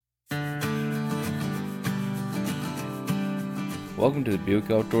Welcome to the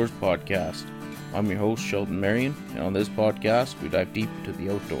Buick Outdoors Podcast. I'm your host, Sheldon Marion, and on this podcast, we dive deep into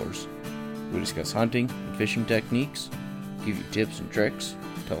the outdoors. We discuss hunting and fishing techniques, give you tips and tricks,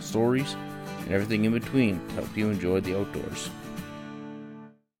 tell stories, and everything in between to help you enjoy the outdoors.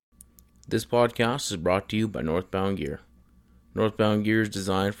 This podcast is brought to you by Northbound Gear. Northbound Gear is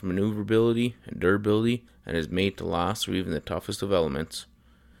designed for maneuverability and durability and is made to last through even the toughest of elements.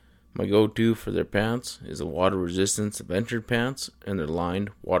 My go-to for their pants is the water resistance adventure pants and their lined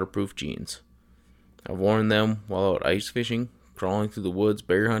waterproof jeans. I've worn them while out ice fishing, crawling through the woods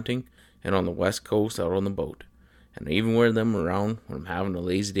bear hunting, and on the west coast out on the boat. And I even wear them around when I'm having a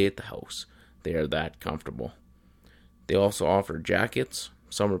lazy day at the house. They are that comfortable. They also offer jackets,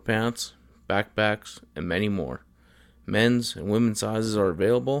 summer pants, backpacks, and many more. Men's and women's sizes are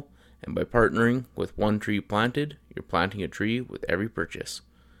available, and by partnering with One Tree Planted, you're planting a tree with every purchase.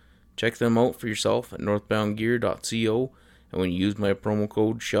 Check them out for yourself at northboundgear.co, and when you use my promo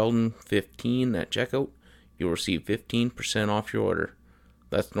code Sheldon15 at checkout, you'll receive 15% off your order.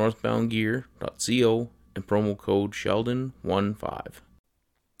 That's northboundgear.co and promo code Sheldon15.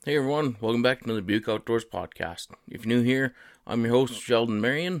 Hey everyone, welcome back to another Buick Outdoors Podcast. If you're new here, I'm your host Sheldon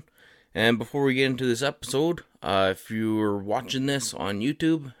Marion, and before we get into this episode, if you're watching this on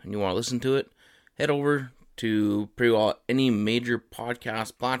YouTube and you want to listen to it, head over to pretty well any major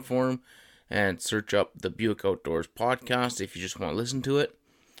podcast platform and search up the Buick Outdoors Podcast if you just want to listen to it.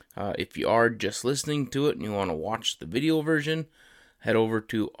 If you are just listening to it and you want to watch the video version, head over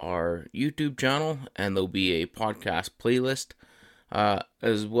to our YouTube channel and there'll be a podcast playlist,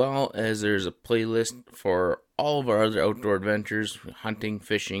 as well as there's a playlist for all of our other outdoor adventures: hunting,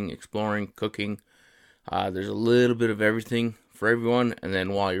 fishing, exploring, cooking. There's a little bit of everything for everyone, and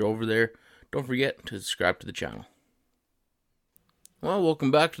then while you're over there, don't forget to subscribe to the channel. Well,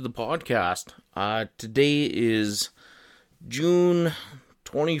 welcome back to the podcast. Today is June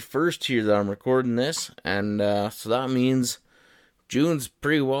 21st here that I'm recording this, and so that means June's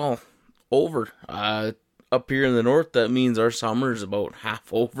pretty well over. Up here in the north, that means our summer is about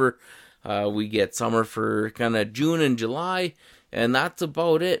half over. We get summer for kind of June and July, and that's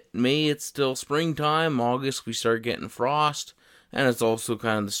about it. May, it's still springtime. August, we start getting frost. And it's also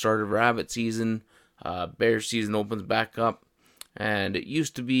kind of the start of rabbit season. Bear season opens back up. And it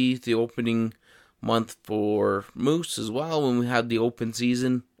used to be the opening month for moose as well when we had the open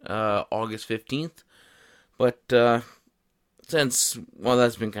season, August 15th. But since, well,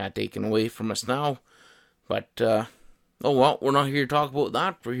 that's been kind of taken away from us now. But, oh well, we're not here to talk about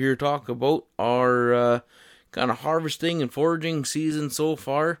that. We're here to talk about our kind of harvesting and foraging season so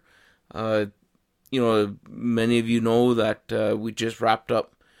far. Many of you know that we just wrapped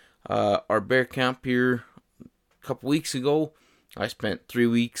up our bear camp here a couple weeks ago. I spent 3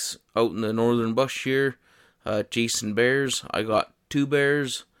 weeks out in the northern bush here chasing bears. I got 2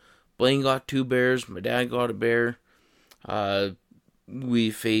 bears. Blaine got 2 bears. My dad got a bear.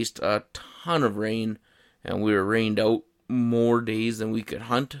 We faced a ton of rain, and we were rained out more days than we could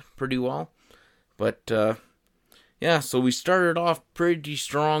hunt pretty well. But yeah, so we started off pretty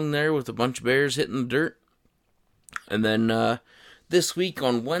strong there with a bunch of bears hitting the dirt. And then this week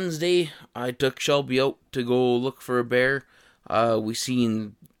on Wednesday, I took Shelby out to go look for a bear. We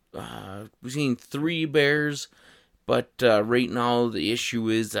seen 3 bears, but right now the issue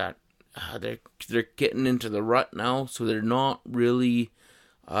is that they're getting into the rut now, so they're not really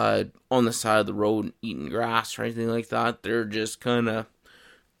on the side of the road eating grass or anything like that. They're just kind of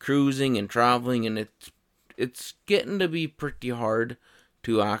cruising and traveling, and it's getting to be pretty hard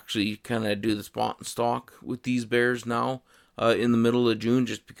to actually kind of do the spot and stalk with these bears now in the middle of June,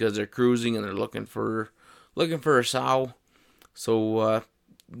 just because they're cruising and they're looking for a sow. So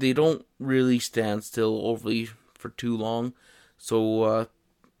they don't really stand still overly for too long. So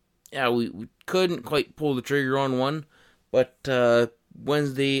yeah, we couldn't quite pull the trigger on one, but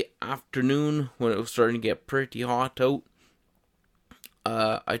Wednesday afternoon when it was starting to get pretty hot out,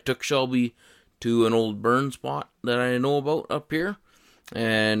 I took Shelby to an old burn spot that I know about up here,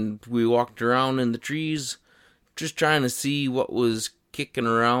 and we walked around in the trees just trying to see what was kicking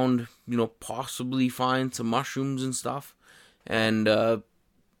around, possibly find some mushrooms and stuff. And lo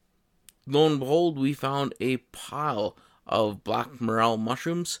and behold, we found a pile of black Morel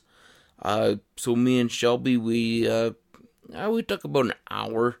mushrooms. So me and Shelby, we took about an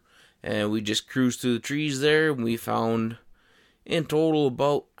hour, and we just cruised through the trees there, and we found in total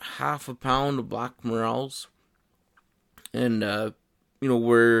about half a pound of black Morels. And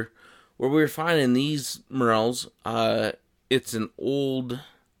where we're finding these Morels, it's an old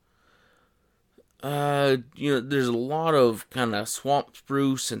there's a lot of kind of swamp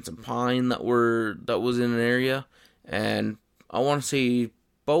spruce and some pine that was in an area, and I want to say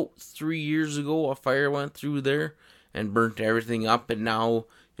about 3 years ago, a fire went through there and burnt everything up, and now,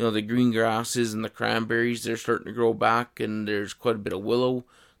 the green grasses and the cranberries, they're starting to grow back, and there's quite a bit of willow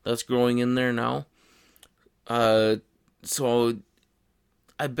that's growing in there now. So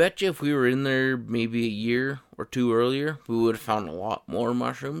I bet you if we were in there maybe a year or two earlier, we would have found a lot more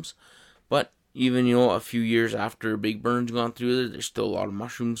mushrooms. But even, a few years after a big burn's gone through there, there's still a lot of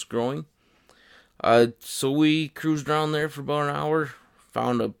mushrooms growing. So we cruised around there for about an hour,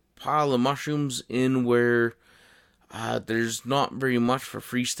 found a pile of mushrooms in where there's not very much for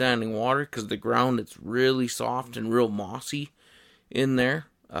freestanding water because the ground, it's really soft and real mossy in there.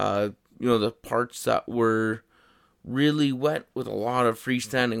 The parts that were really wet with a lot of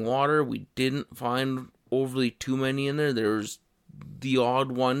freestanding water, we didn't find overly too many in there. There was the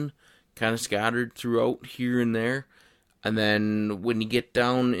odd one kind of scattered throughout here and there. And then when you get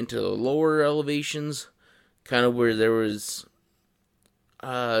down into the lower elevations, kind of where there were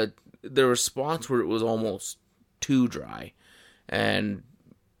spots where it was almost too dry, and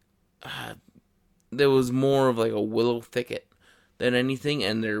there was more of like a willow thicket than anything,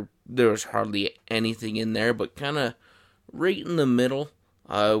 and there was hardly anything in there, but kind of right in the middle,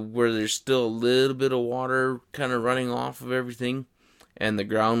 where there's still a little bit of water kind of running off of everything, and the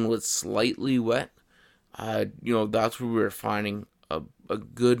ground was slightly wet. That's where we were finding a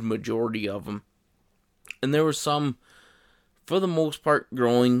good majority of them. And there were some, for the most part,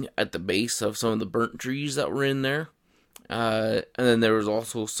 growing at the base of some of the burnt trees that were in there. And then there was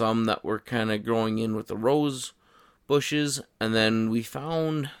also some that were kind of growing in with the rose bushes. And then we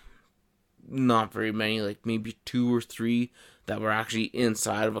found not very many, like maybe 2 or 3 that were actually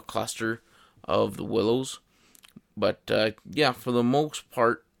inside of a cluster of the willows. But for the most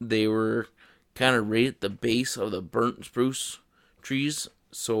part, they were kind of right at the base of the burnt spruce trees.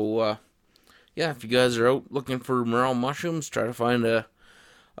 So if you guys are out looking for morel mushrooms, try to find a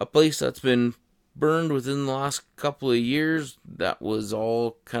place that's been burned within the last couple of years that was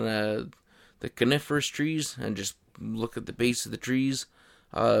all kind of the coniferous trees, and just look at the base of the trees.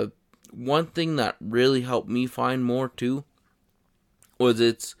 One thing that really helped me find more too was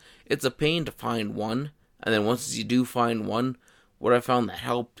it's a pain to find one, and then once you do find one, what I found that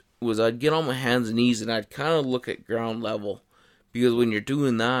helped was I'd get on my hands and knees and I'd kind of look at ground level, because when you're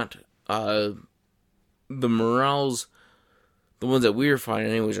doing that, the morels, the ones that we were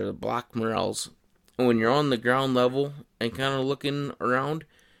finding anyways, are the black morels. And when you're on the ground level and kind of looking around,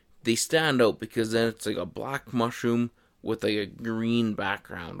 they stand out because then it's like a black mushroom with like a green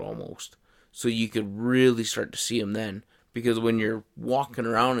background almost. So you could really start to see them then. Because when you're walking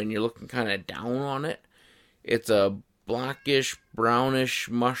around and you're looking kind of down on it, it's a blackish, brownish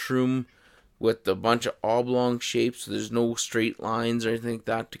mushroom with a bunch of oblong shapes. So there's no straight lines or anything like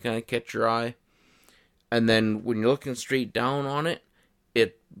that to kind of catch your eye. And then when you're looking straight down on it,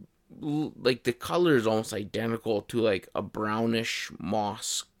 like the color is almost identical to like a brownish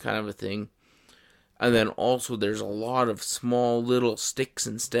moss kind of a thing. And then also there's a lot of small little sticks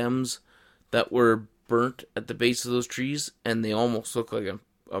and stems that were burnt at the base of those trees, and they almost look like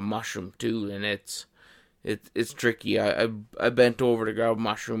a mushroom too. And it's tricky. I bent over to grab a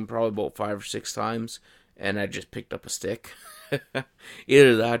mushroom probably about 5 or 6 times, and I just picked up a stick.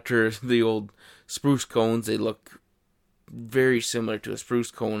 Either that or the old spruce cones. They look very similar to a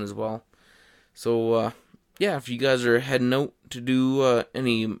spruce cone as well. So if you guys are heading out to do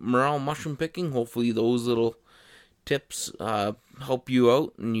any morel mushroom picking, hopefully those little tips help you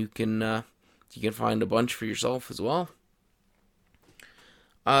out, and you can find a bunch for yourself as well.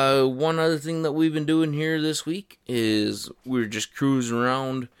 One other thing that we've been doing here this week is we're just cruising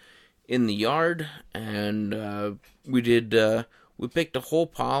around in the yard, and we picked a whole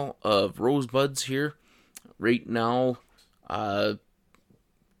pile of rosebuds here. Right now,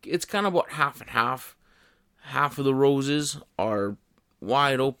 it's kind of about half and half. Half of the roses are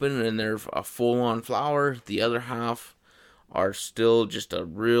wide open and they're a full-on flower. The other half are still just a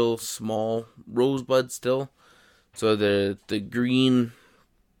real small rosebud still. So the green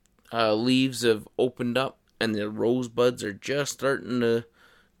leaves have opened up and the rosebuds are just starting to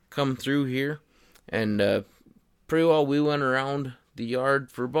come through here. And pretty well we went around the yard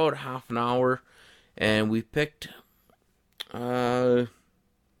for about half an hour, and we picked I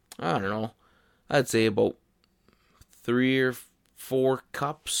don't know, I'd say about 3 or 4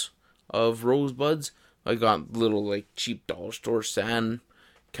 cups of rosebuds. I got little like cheap dollar store sand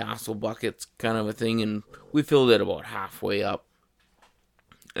castle buckets kind of a thing, and we filled it about halfway up.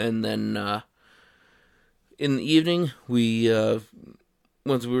 And then in the evening, we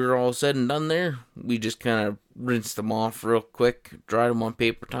once we were all said and done there, we just kind of rinsed them off real quick, dried them on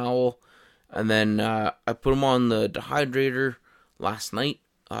paper towel, and then I put them on the dehydrator last night.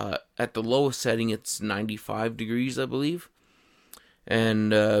 At the lowest setting, it's 95 degrees, I believe.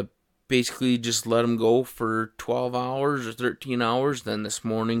 And basically just let them go for 12 hours or 13 hours. Then this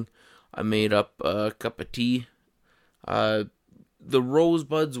morning, I made up a cup of tea. The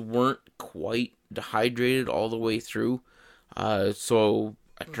rosebuds weren't quite dehydrated all the way through. So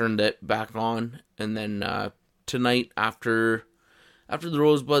I turned it back on. And then tonight, after the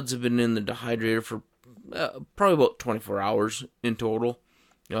rosebuds have been in the dehydrator for probably about 24 hours in total,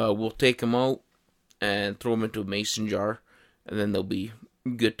 we'll take them out and throw them into a mason jar, and then they'll be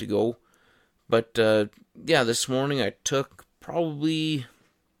good to go. But this morning I took probably,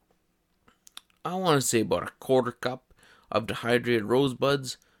 I want to say about a quarter cup of dehydrated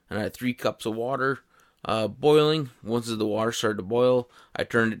rosebuds, and I had 3 cups of water boiling. Once the water started to boil, I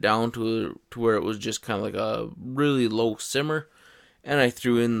turned it down to where it was just kind of like a really low simmer, and I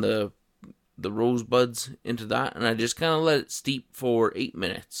threw in the rosebuds into that, and I just kind of let it steep for 8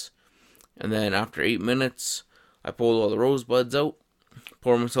 minutes. And then after 8 minutes, I pulled all the rosebuds out,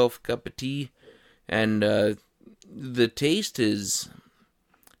 poured myself a cup of tea, and the taste it's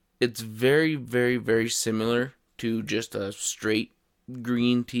very, very, very similar to just a straight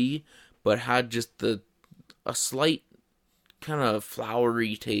green tea, but had just a slight kind of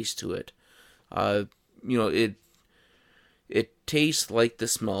flowery taste to it. It tastes like the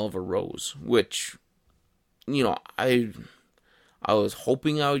smell of a rose, which, I was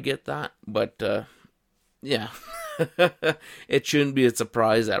hoping I would get that, but, yeah. It shouldn't be a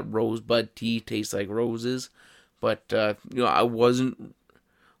surprise that rosebud tea tastes like roses, but, I wasn't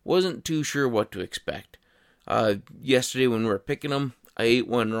too sure what to expect. Yesterday when we were picking them, I ate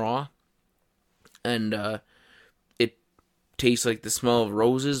one raw, and, it tastes like the smell of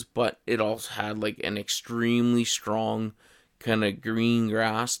roses, but it also had like an extremely strong kind of green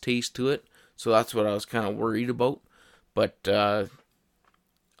grass taste to it, so that's what I was kind of worried about. But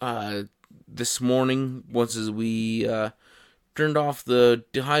this morning, once as we turned off the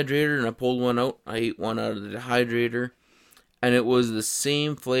dehydrator and I pulled one out, I ate one out of the dehydrator, and it was the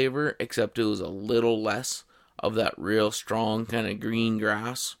same flavor, except it was a little less of that real strong kind of green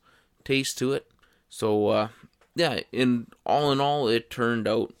grass taste to it. So in all, it turned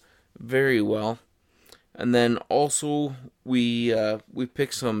out very well. And then also we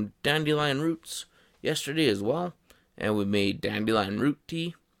picked some dandelion roots yesterday as well, and we made dandelion root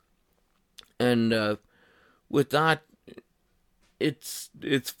tea. And with that, it's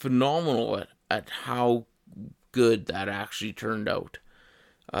phenomenal at how good that actually turned out.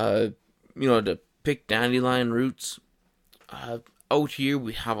 To pick dandelion roots, out here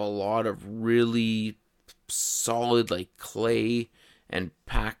we have a lot of really solid like clay and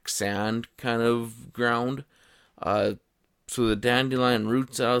packed sand kind of ground. So the dandelion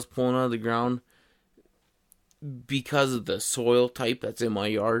roots that I was pulling out of the ground, because of the soil type that's in my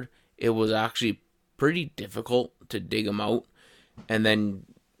yard, it was actually pretty difficult to dig them out. And then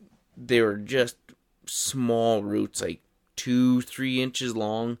they were just small roots, like 2-3 inches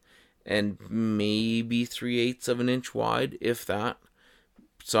long and maybe 3/8 of an inch wide, if that.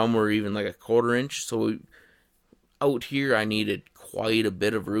 Some were even like a 1/4 inch. So out here I needed quite a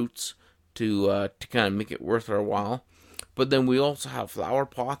bit of roots to kind of make it worth our while. But then we also have flower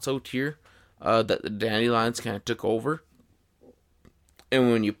pots out here that the dandelions kind of took over.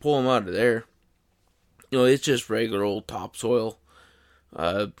 And when you pull them out of there, it's just regular old topsoil.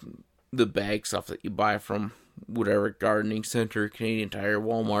 The bag stuff that you buy from whatever gardening center, Canadian Tire,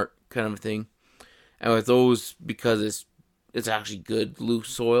 Walmart kind of a thing. And with those, because it's actually good loose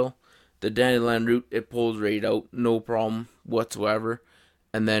soil, the dandelion root, it pulls right out, no problem whatsoever.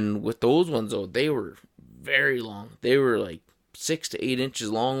 And then with those ones though, they were very long. They were like 6 to 8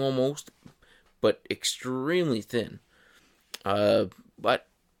 inches long almost, but extremely thin. But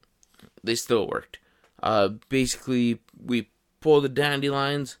they still worked. Basically, we pull the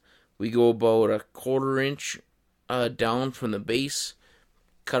dandelions. We go about a 1/4 inch down from the base,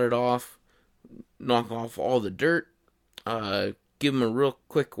 cut it off, knock off all the dirt, give them a real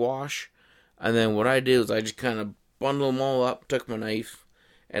quick wash, and then what I did was I just kind of bundled them all up, took my knife,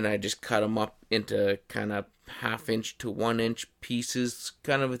 and I just cut them up into kind of 1/2 inch to 1 inch pieces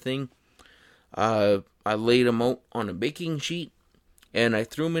kind of a thing. I laid them out on a baking sheet, and I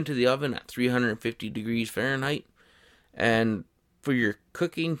threw them into the oven at 350 degrees Fahrenheit. And for your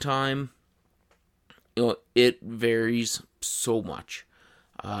cooking time, it varies so much.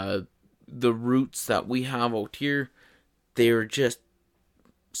 The roots that we have out here, they're just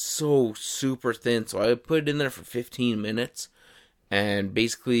so super thin. So I put it in there for 15 minutes. And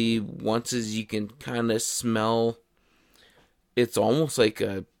basically, once as you can kind of smell, it's almost like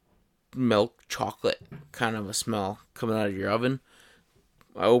a milk chocolate kind of a smell coming out of your oven.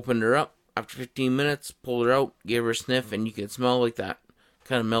 I opened her up after 15 minutes, pulled her out, gave her a sniff, and you can smell like that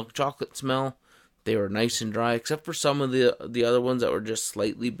kind of milk chocolate smell. They were nice and dry, except for some of the other ones that were just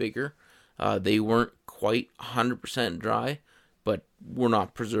slightly bigger. They weren't quite 100% dry, but we're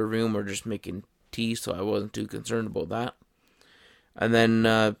not preserving them. We're just making tea, so I wasn't too concerned about that. And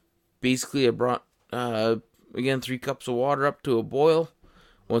then basically I brought, again, 3 cups of water up to a boil.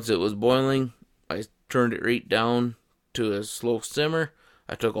 Once it was boiling, I turned it right down to a slow simmer.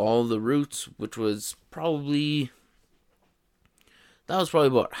 I took all the roots, which was probably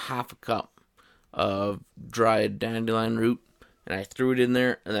about half a cup of dried dandelion root, and I threw it in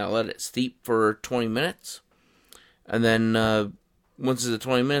there, and I let it steep for 20 minutes. And then once the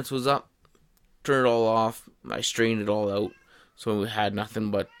 20 minutes was up, turned it all off. I strained it all out, so we had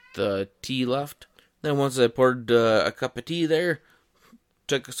nothing but the tea left. Then once I poured a cup of tea there,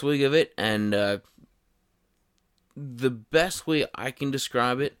 took a swig of it, and the best way I can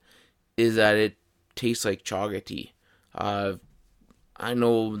describe it is that it tastes like chaga tea. I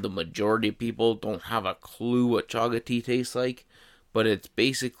know the majority of people don't have a clue what chaga tea tastes like, but it's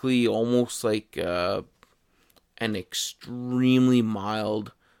basically almost like an extremely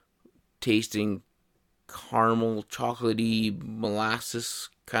mild tasting caramel, chocolatey molasses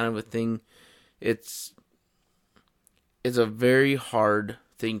kind of a thing. It's a very hard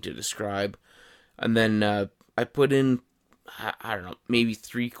thing to describe. And then I put in, I don't know, maybe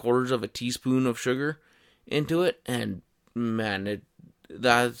 3/4 of a teaspoon of sugar into it, and man,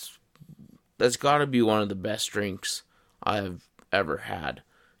 that's got to be one of the best drinks I've ever had.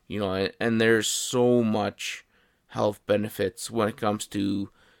 You know, and there's so much health benefits when it comes to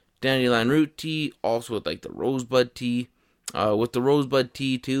dandelion root tea, also with like the rosebud tea. With the rosebud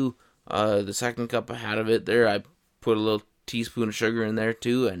tea too, the second cup I had of it there, I put a little teaspoon of sugar in there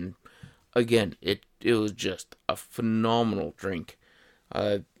too, and again, it was just a phenomenal drink.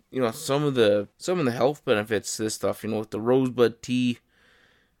 You know, some of the health benefits to this stuff, you know, with the rosebud tea,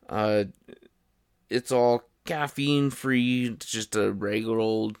 it's all caffeine free. It's just a regular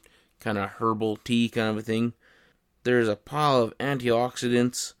old kind of herbal tea kind of a thing. There's a pile of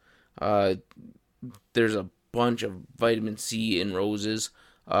antioxidants. There's a bunch of vitamin C in roses.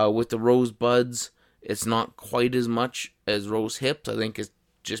 With the rosebuds, it's not quite as much as rose hips. I think it's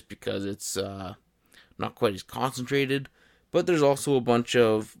just because it's not quite as concentrated. But there's also a bunch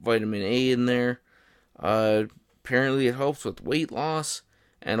of vitamin A in there. Apparently it helps with weight loss,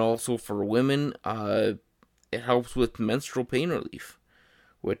 and also for women, it helps with menstrual pain relief,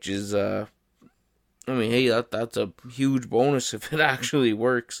 which is, I mean, hey, that's a huge bonus if it actually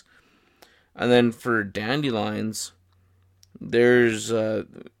works. And then for dandelions, there's,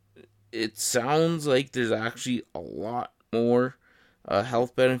 it sounds like there's actually a lot more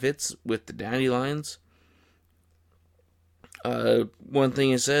health benefits with the dandelions. One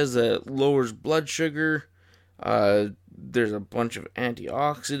thing it says that it lowers blood sugar. There's a bunch of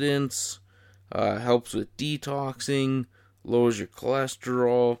antioxidants. Helps with detoxing. Lowers your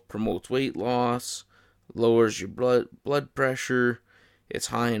cholesterol. Promotes weight loss. Lowers your blood pressure. It's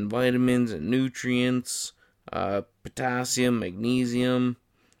high in vitamins and nutrients. Potassium, magnesium,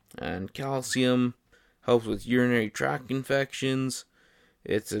 and calcium. Helps with urinary tract infections.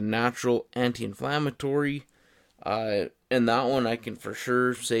 It's a natural anti-inflammatory. And that one I can for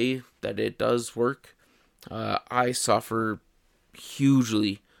sure say that it does work. I suffer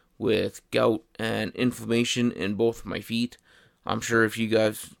hugely with gout and inflammation in both of my feet. I'm sure if you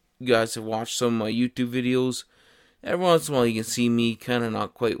guys have watched some of my YouTube videos, every once in a while you can see me kind of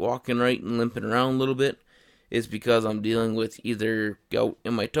not quite walking right and limping around a little bit. It's because I'm dealing with either gout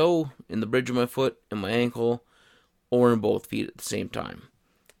in my toe, in the bridge of my foot, in my ankle, or in both feet at the same time.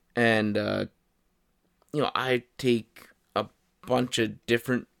 And, you know, I take a bunch of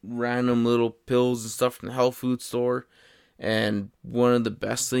different random little pills and stuff from the health food store. And one of the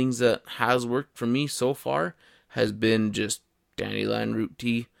best things that has worked for me so far has been just dandelion root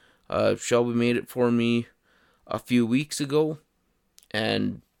tea. Shelby made it for me a few weeks ago.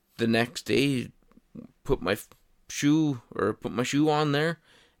 And the next day, put my shoe on there.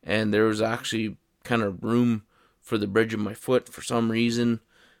 And there was actually kind of room for the bridge of my foot for some reason.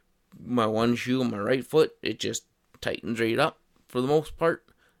 My one shoe on my right foot, it just tightens right up for the most part.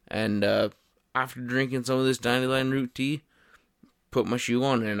 And after drinking some of this dandelion root tea, put my shoe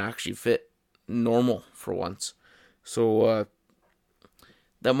on and it actually fit normal for once. So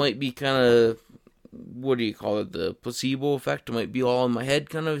that might be kind of, what do you call it, the placebo effect. It might be all in my head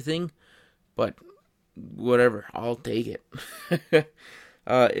kind of a thing, but whatever, I'll take it.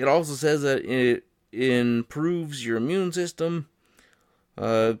 It also says that it improves your immune system.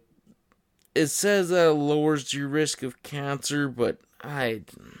 It says that it lowers your risk of cancer, but I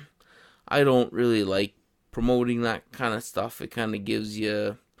I don't really like promoting that kind of stuff. It kind of gives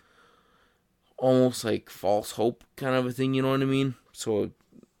you almost like false hope kind of a thing, you know what I mean? So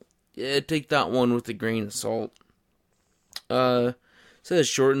yeah, take that one with a grain of salt. Uh, Says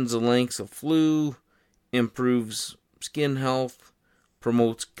shortens the lengths of flu, improves skin health,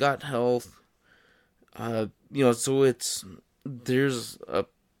 promotes gut health. So there's a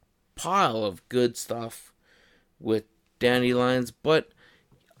pile of good stuff with dandelions, but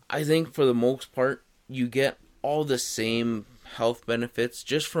I think for the most part, you get all the same health benefits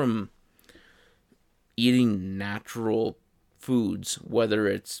just from eating natural foods, whether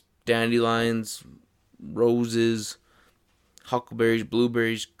it's dandelions, roses, huckleberries,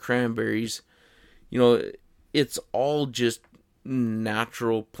 blueberries, cranberries. You know, it's all just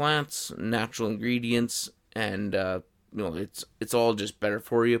natural plants, natural ingredients, and it's all just better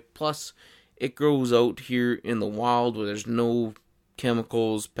for you. Plus, it grows out here in the wild where there's no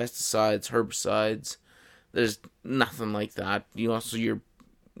chemicals, pesticides, herbicides. There's nothing like that. So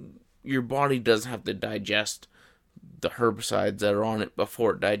your body doesn't have to digest the herbicides that are on it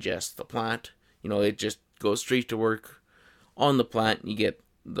before it digests the plant. It just goes straight to work on the plant, and you get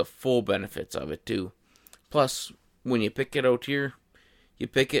the full benefits of it too. Plus, when you pick it out here, you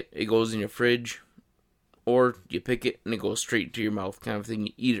pick it, it goes in your fridge, or you pick it and it goes straight to your mouth kind of thing.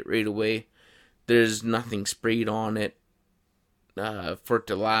 You eat it right away. There's nothing sprayed on it for it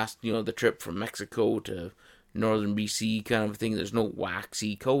to last, the trip from Mexico to northern BC kind of thing. There's no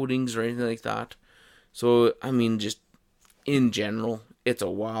waxy coatings or anything like that. So, just in general, it's a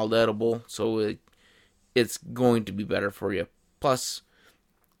wild edible, so it's going to be better for you. Plus,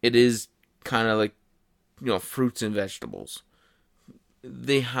 it is kind of like, fruits and vegetables.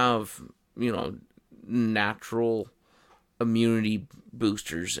 They have, natural immunity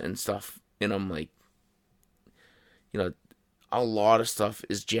boosters and stuff in them. Like, a lot of stuff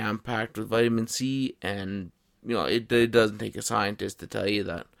is jam-packed with vitamin C, and, it doesn't take a scientist to tell you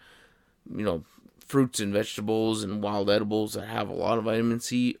that, fruits and vegetables and wild edibles that have a lot of vitamin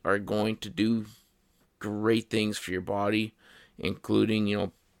C are going to do great things for your body,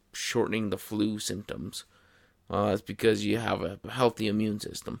 including, shortening the flu symptoms. It's because you have a healthy immune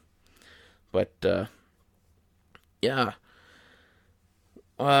system. But, yeah.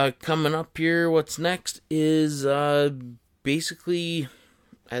 Coming up here, what's next is, basically,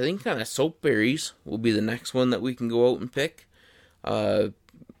 I think kind of soap berries will be the next one that we can go out and pick.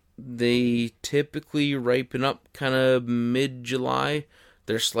 They typically ripen up kind of mid-July.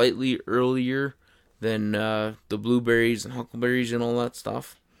 They're slightly earlier than the blueberries and huckleberries and all that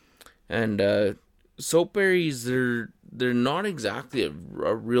stuff. And soap berries, they're not exactly a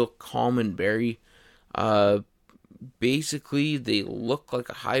real common berry. Basically, they look like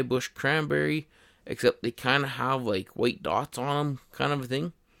a high bush cranberry, except they kind of have like white dots on them, kind of a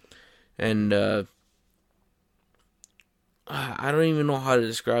thing. And I don't even know how to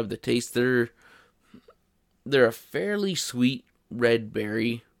describe the taste. They're a fairly sweet red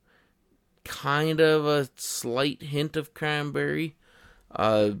berry, kind of a slight hint of cranberry,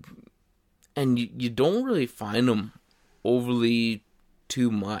 and you don't really find them overly too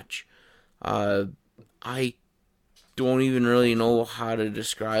much. I don't even really know how to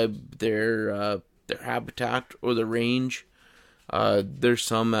describe their habitat or the range. There's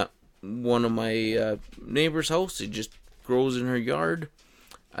some at one of my neighbor's house. It just grows in her yard,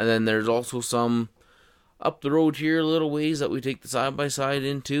 and then there's also some up the road here a little ways that we take the side-by-side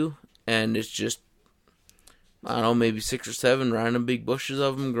into, and it's just, I don't know, maybe 6 or 7 random big bushes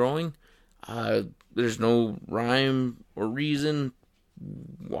of them growing. There's no rhyme or reason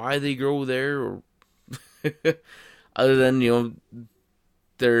why they grow there, or other than,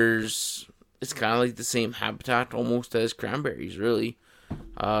 it's kind of like the same habitat almost as cranberries, really.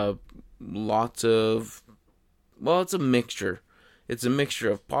 It's a mixture. It's a mixture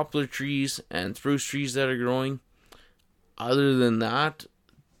of poplar trees and spruce trees that are growing. Other than that,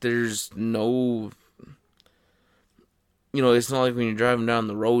 there's no, it's not like when you're driving down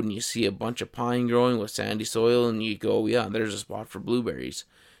the road and you see a bunch of pine growing with sandy soil and you go, yeah, there's a spot for blueberries.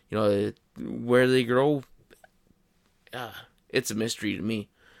 Where they grow, it's a mystery to me.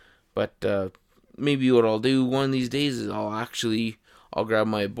 But maybe what I'll do one of these days is I'll grab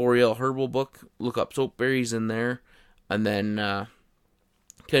my Morel herbal book, look up soap berries in there, and then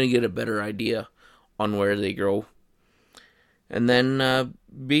kind of get a better idea on where they grow. And then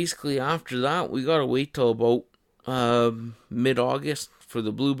basically after that, we gotta wait till about mid-August for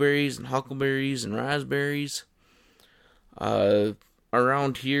the blueberries and huckleberries and raspberries.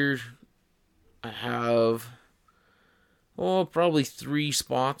 Around here, I have probably 3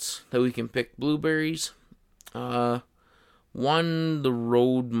 spots that we can pick blueberries. One, the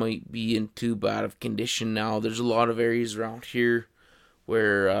road might be in too bad of condition now. There's a lot of areas around here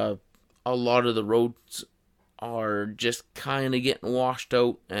where a lot of the roads are just kind of getting washed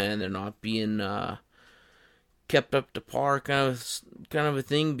out, and they're not being kept up to par, kind of a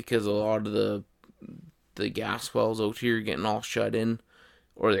thing, because a lot of the gas wells out here are getting all shut in,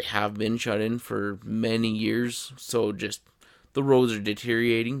 or they have been shut in for many years. So just the roads are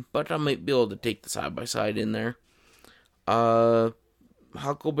deteriorating, but I might be able to take the side by side in there.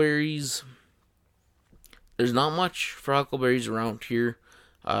 Huckleberries. There's not much for huckleberries around here.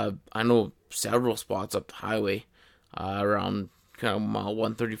 I know several spots up the highway, around kind of mile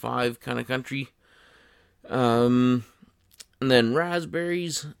 135 kind of country. And then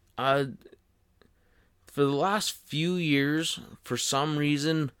raspberries. For the last few years, for some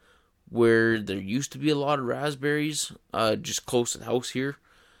reason, where there used to be a lot of raspberries, just close to the house here,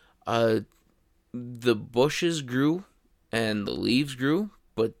 the bushes grew and the leaves grew,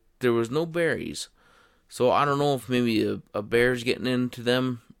 but there was no berries. So I don't know if maybe a bear's getting into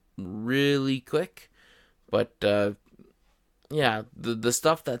them really quick, but yeah, the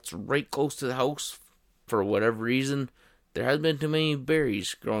stuff that's right close to the house, for whatever reason, there hasn't been too many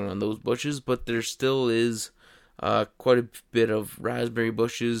berries growing on those bushes, but there still is quite a bit of raspberry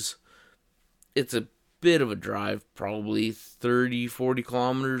bushes. It's a bit of a drive, probably 30-40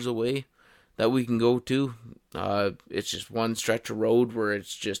 kilometers away, that we can go to. It's just one stretch of road where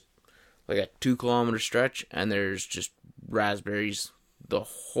it's just like a 2-kilometer stretch, and there's just raspberries the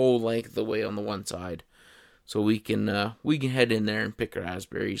whole length of the way on the one side. So we can head in there and pick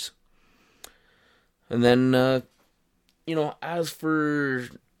raspberries. And then as for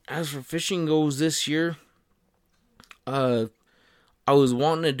fishing goes this year, I was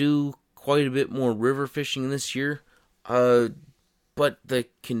wanting to do quite a bit more river fishing this year, but the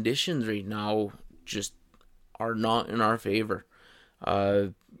conditions right now just are not in our favor.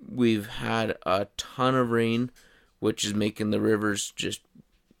 We've had a ton of rain, which is making the rivers just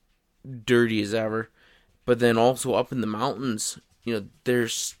dirty as ever. But then also up in the mountains,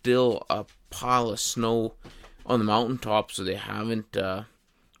 there's still a pile of snow on the mountaintop, so they haven't, the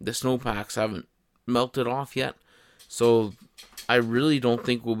snowpacks haven't melted off yet. So I really don't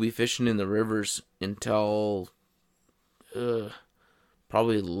think we'll be fishing in the rivers until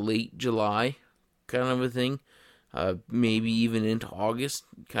probably late July, kind of a thing. Maybe even into August,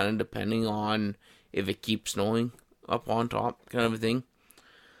 kind of depending on if it keeps snowing up on top, kind of a thing.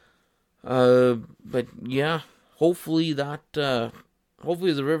 But yeah, hopefully the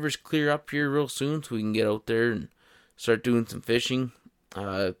rivers clear up here real soon, so we can get out there and start doing some fishing.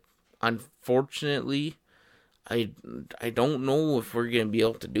 Unfortunately, I don't know if we're gonna be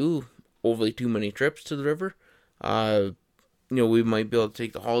able to do overly too many trips to the river. We might be able to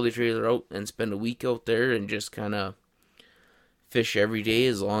take the holiday trailer out and spend a week out there and just kind of fish every day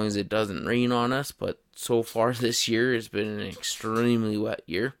as long as it doesn't rain on us. But so far this year, it's been an extremely wet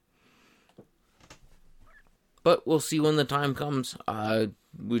year. But we'll see when the time comes.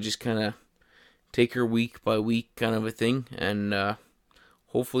 We just kind of take her week by week kind of a thing. And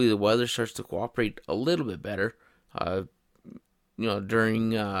hopefully the weather starts to cooperate a little bit better.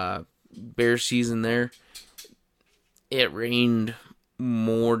 During bear season there, it rained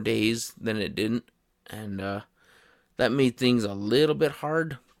more days than it didn't. And that made things a little bit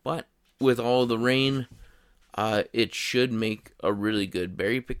hard. But with all the rain, it should make a really good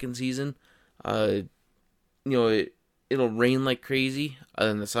berry picking season. It'll rain like crazy, and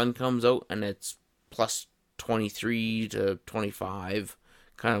then the sun comes out, and it's plus 23 to 25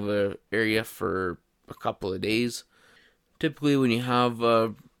 kind of a area for a couple of days. Typically, when you have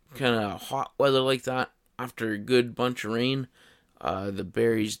kind of hot weather like that, after a good bunch of rain, the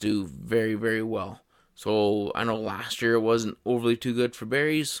berries do very, very well. So I know last year it wasn't overly too good for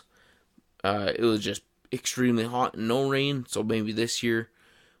berries. It was just extremely hot and no rain. So maybe this year,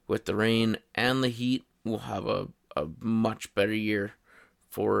 with the rain and the heat, we'll have a much better year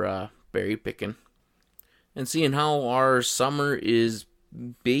for berry picking. And seeing how our summer is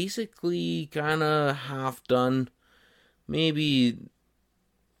basically kind of half done, maybe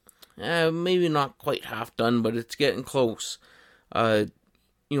not quite half done, but it's getting close.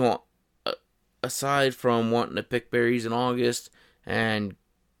 Aside from wanting to pick berries in August and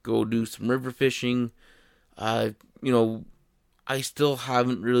go do some river fishing, I still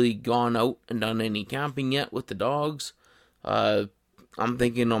haven't really gone out and done any camping yet with the dogs. I'm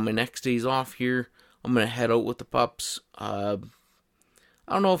thinking on my next days off here, I'm going to head out with the pups. I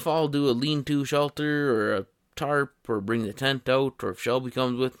don't know if I'll do a lean-to shelter or a tarp or bring the tent out, or if Shelby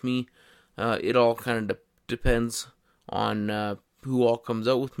comes with me. It all kind of depends on who all comes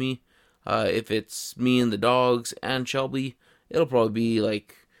out with me. If it's me and the dogs and Shelby, it'll probably be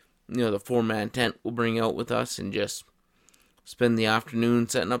like, the 4-man tent we'll bring out with us and just spend the afternoon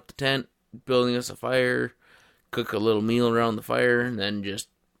setting up the tent, building us a fire, cook a little meal around the fire, and then just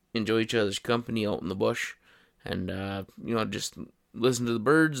enjoy each other's company out in the bush. And, just listen to the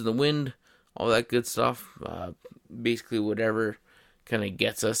birds, the wind, all that good stuff. Basically whatever kind of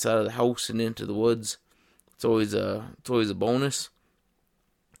gets us out of the house and into the woods. It's always a bonus.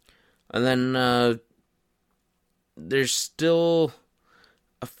 And then there's still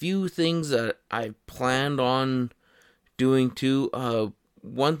a few things that I planned on doing too.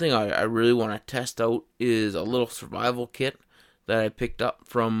 One thing I really want to test out is a little survival kit that I picked up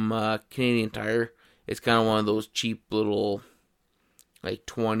from Canadian Tire. It's kind of one of those cheap little, like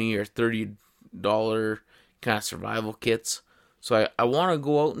 $20 or $30 kind of survival kits. So I want to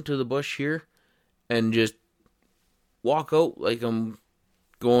go out into the bush here and just walk out like I'm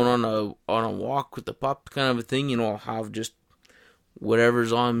going on a walk with the pup kind of a thing. I'll have just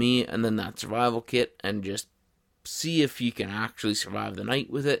whatever's on me and then that survival kit and just see if you can actually survive the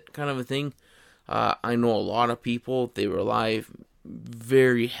night with it kind of a thing. I know a lot of people, they rely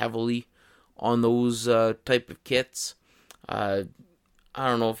very heavily on those type of kits. I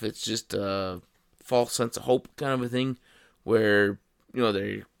don't know if it's just a false sense of hope kind of a thing where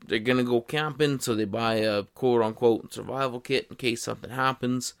they're gonna go camping, so they buy a quote unquote survival kit in case something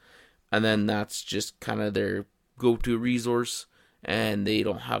happens, and then that's just kind of their go-to resource, and they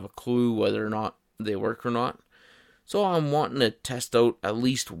don't have a clue whether or not they work or not. So I'm wanting to test out at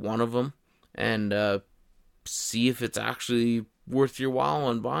least one of them and see if it's actually worth your while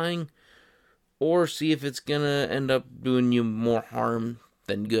on buying, or see if it's gonna end up doing you more harm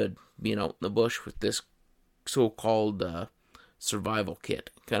than good being out in the bush with this so-called survival kit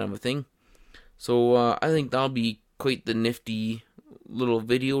kind of a thing. So I think that'll be quite the nifty little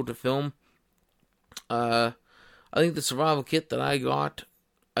video to film. I think the survival kit that I got,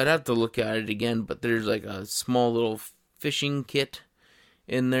 I'd have to look at it again, but there's like a small little fishing kit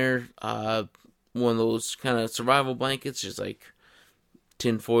in there. One of those kind of survival blankets, just like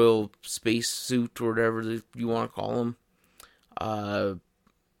tinfoil space suit or whatever you want to call them.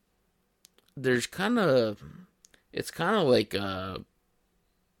 There's it's kind of like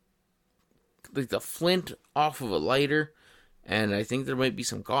the flint off of a lighter, and I think there might be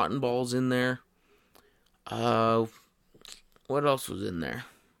some cotton balls in there. What else was in there?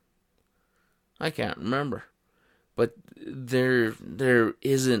 I can't remember, but there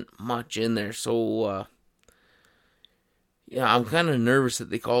isn't much in there. So I'm kind of nervous that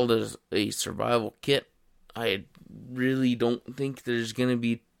they called it a survival kit. I really don't think there's gonna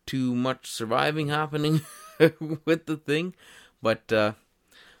be too much surviving happening with the thing, but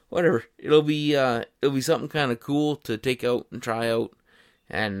whatever. It'll be something kind of cool to take out and try out,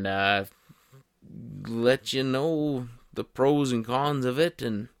 and let you know the pros and cons of it,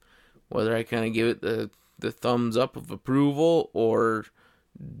 and whether I kind of give it the thumbs up of approval, or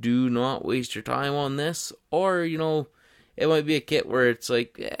do not waste your time on this, or it might be a kit where it's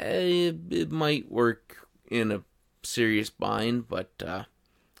like it might work in a serious bind, but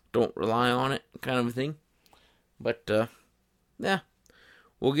don't rely on it kind of a thing. But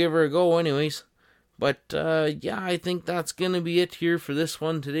we'll give her a go anyways. But I think that's gonna be it here for this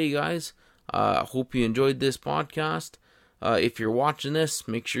one today, guys. I hope you enjoyed this podcast. If you're watching this,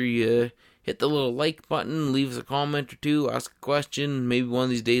 make sure you hit the little like button, leave us a comment or two, ask a question. Maybe one of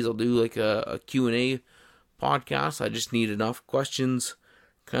these days I'll do like a Q&A podcast. I just need enough questions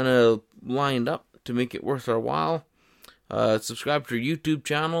kind of lined up to make it worth our while. Subscribe to our YouTube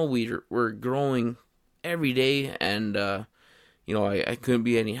channel. We're growing every day, and I couldn't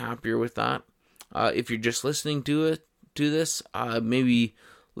be any happier with that. If you're just listening to this, maybe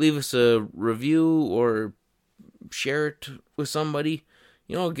leave us a review or share it with somebody.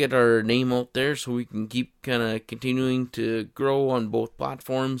 Get our name out there so we can keep kind of continuing to grow on both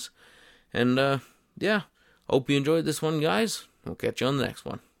platforms. And hope you enjoyed this one, guys. We'll catch you on the next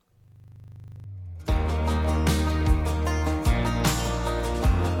one.